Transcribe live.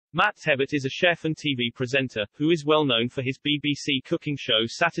Matt Tebbutt is a chef and TV presenter, who is well known for his BBC cooking show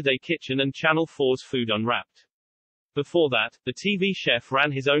Saturday Kitchen and Channel 4's Food Unwrapped. Before that, the TV chef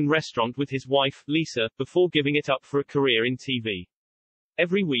ran his own restaurant with his wife, Lisa, before giving it up for a career in TV.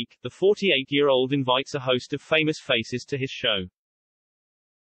 Every week, the 48-year-old invites a host of famous faces to his show.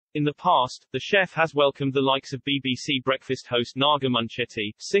 In the past, the chef has welcomed the likes of BBC breakfast host Naga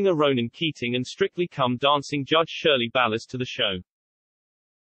Munchetty, singer Ronan Keating and Strictly Come Dancing judge Shirley Ballas to the show.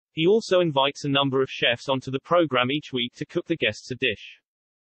 He also invites a number of chefs onto the program each week to cook the guests a dish.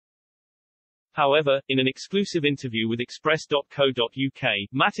 However, in an exclusive interview with Express.co.uk,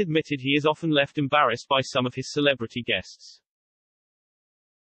 Matt admitted he is often left embarrassed by some of his celebrity guests.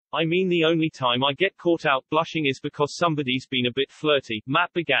 "I mean, the only time I get caught out blushing is because somebody's been a bit flirty,"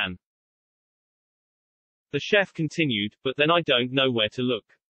 Matt began. The chef continued, "But then I don't know where to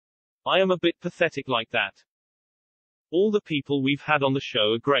look. I am a bit pathetic like that. All the people we've had on the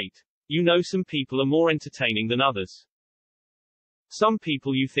show are great. You know, some people are more entertaining than others. Some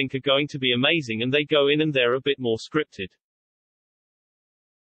people you think are going to be amazing and they go in and they're a bit more scripted.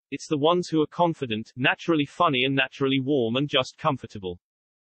 It's the ones who are confident, naturally funny and naturally warm and just comfortable."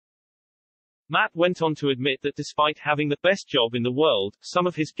 Matt went on to admit that despite having the best job in the world, some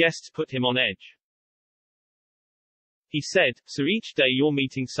of his guests put him on edge. He said, "So each day you're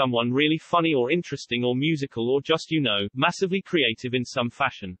meeting someone really funny or interesting or musical or just, you know, massively creative in some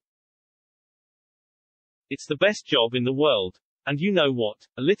fashion. It's the best job in the world. And you know what?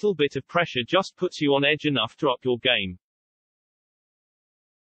 A little bit of pressure just puts you on edge enough to up your game."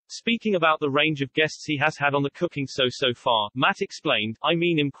 Speaking about the range of guests he has had on the cooking show so far, Matt explained, "I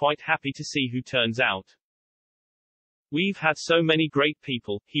mean, I'm quite happy to see who turns out. We've had so many great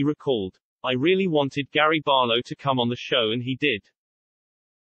people," he recalled. "I really wanted Gary Barlow to come on the show and he did.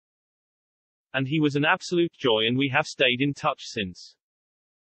 And he was an absolute joy and we have stayed in touch since.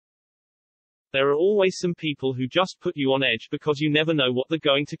 There are always some people who just put you on edge because you never know what they're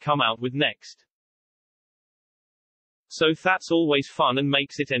going to come out with next. So that's always fun and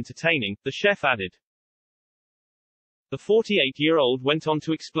makes it entertaining," the chef added. The 48-year-old went on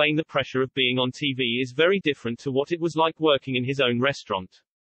to explain the pressure of being on TV is very different to what it was like working in his own restaurant.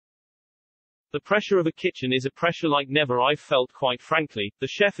 "The pressure of a kitchen is a pressure like never I've felt, quite frankly," the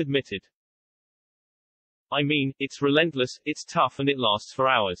chef admitted. "I mean, it's relentless, it's tough and it lasts for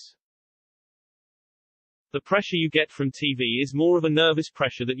hours. The pressure you get from TV is more of a nervous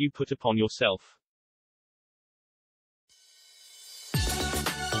pressure that you put upon yourself.